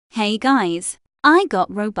Hey guys, I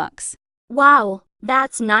got Robux. Wow,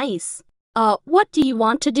 that's nice. What do you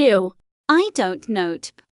want to do? I don't know.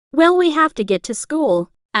 Well, we have to get to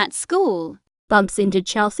school. At school. Bumps into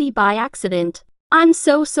Chelsea by accident. I'm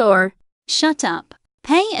so sore. Shut up.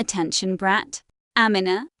 Pay attention, brat.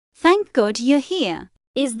 Amina, thank God you're here.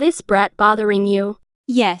 Is this brat bothering you?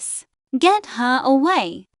 Yes. Get her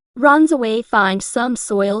away. Runs away, find some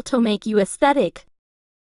soil to make you aesthetic.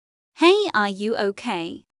 Hey, are you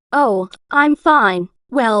okay? Oh, I'm fine.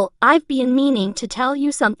 Well, I've been meaning to tell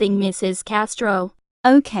you something, Mrs. Castro.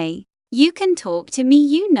 Okay, you can talk to me,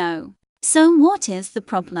 you know. So what is the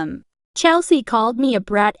problem? Chelsea called me a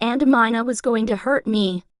brat and Amina was going to hurt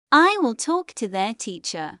me. I will talk to their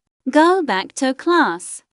teacher. Go back to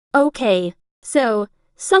class. Okay, so,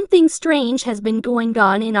 something strange has been going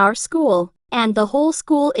on in our school, and the whole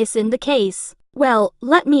school is in the case. Well,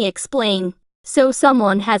 let me explain. So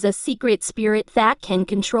someone has a secret spirit that can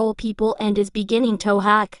control people and is beginning to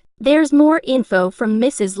hack. There's more info from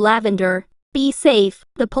Mrs. Lavender. Be safe,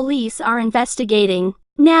 the police are investigating.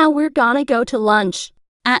 Now we're gonna go to lunch.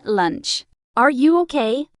 At lunch. Are you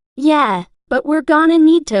okay? Yeah, but we're gonna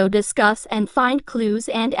need to discuss and find clues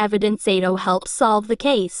and evidence to help solve the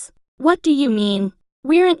case. What do you mean?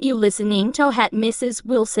 Weren't you listening to what Mrs.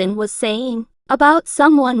 Wilson was saying? About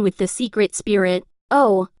someone with the secret spirit?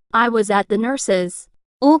 Oh, I was at the nurse's.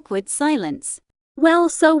 Awkward silence. Well,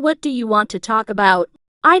 so what do you want to talk about?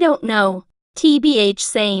 I don't know. TBH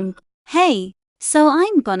same. Hey, so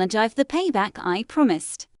I'm gonna drive the payback I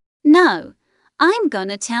promised. No, I'm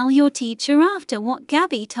gonna tell your teacher after what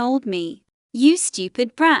Gabby told me. You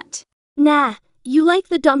stupid brat. Nah, you like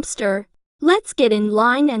the dumpster. Let's get in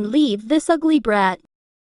line and leave this ugly brat.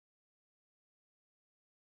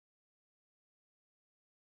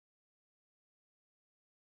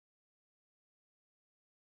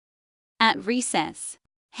 At recess.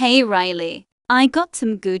 Hey Riley, I got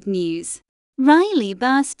some good news. Riley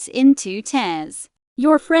bursts into tears.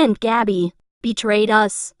 Your friend Gabby betrayed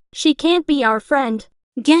us. She can't be our friend.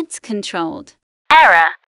 Gets controlled.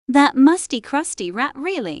 Error. That musty crusty rat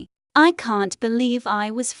really. I can't believe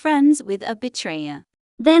I was friends with a betrayer.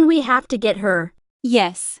 Then we have to get her.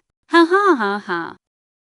 Yes. Ha ha ha ha.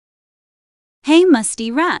 Hey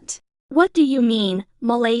musty rat. What do you mean,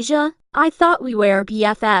 Malaysia? I thought we were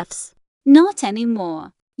BFFs. Not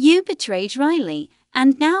anymore. You betrayed Riley,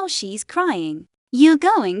 and now she's crying. You're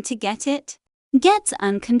going to get it? Gets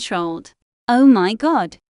uncontrolled. Oh my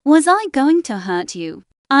God. Was I going to hurt you?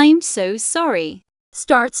 I'm so sorry.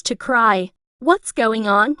 Starts to cry. What's going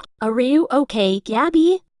on? Are you okay,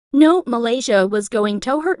 Gabby? No, Malaysia was going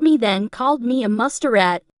to hurt me, then called me a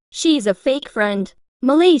musterat. She's a fake friend.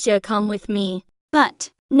 Malaysia, come with me.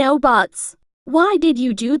 But. No buts. Why did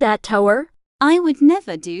you do that to her? I would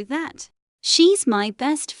never do that. She's my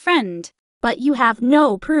best friend. But you have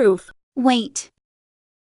no proof. Wait.